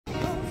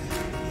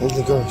in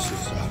the grocery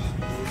store.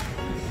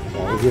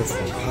 Now we get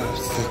some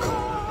popsicle.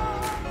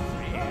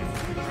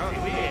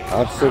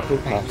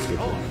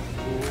 Popsicle.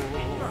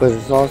 But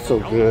it's also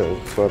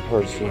good for a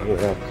person who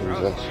has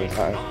congestion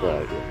heart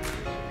failure.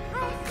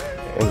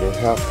 And to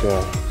help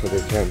them so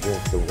they can't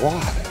drink the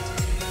water,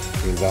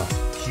 you know.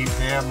 Keep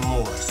them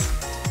moist.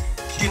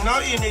 You know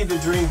you need to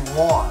drink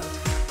water,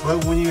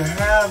 but when you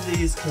have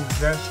these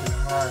congestion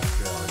heart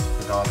failure,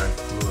 with all that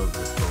fluid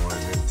that's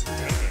going into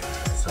it,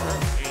 so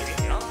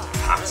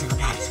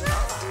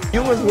popsicle.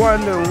 You was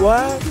wondering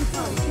what?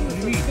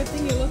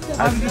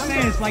 I'm just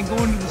saying, it's like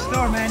going to the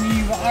store, man.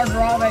 You order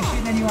all that shit,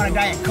 and then you want a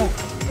Diet Coke.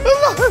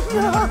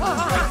 You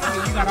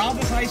got all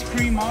this ice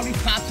cream, all these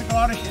popsicle,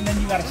 all this shit, and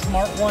then you got a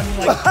smart one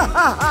like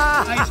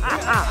ice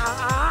cream.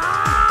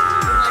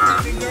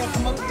 The girl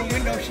come up to the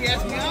window, she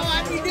asked me, "Oh,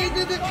 I need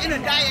this in a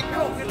Diet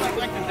Coke." It's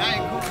like the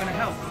Diet Coke gonna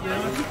help, you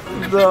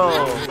know?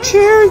 No.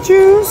 Cherry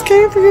juice,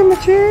 can't forget my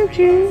cherry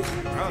juice.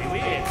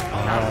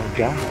 Oh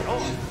gosh.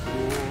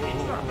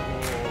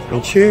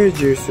 And cherry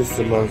juice is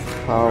the most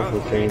powerful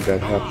thing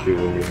that helps you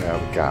when you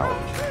have gout.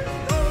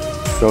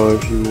 So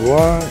if you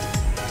want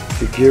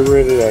to get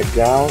rid of that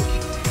gout,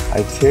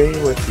 I tell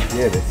you what to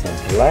get is some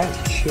black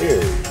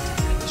cherry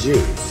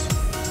juice.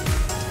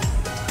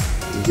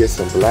 You get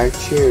some black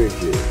cherry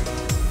juice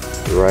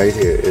right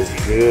here. It's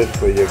good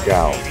for your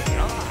gout.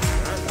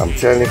 I'm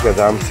telling you because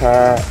I'm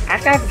tired. I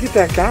got to get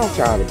that gout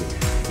out of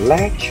me.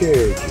 Black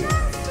cherry juice.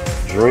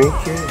 Drink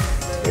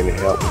it and it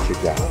helps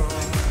with your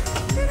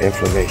gout.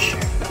 Inflammation.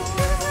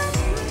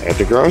 At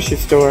the grocery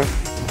store,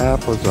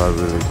 apples are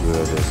really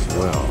good as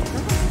well.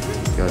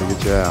 You gotta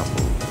get your apples.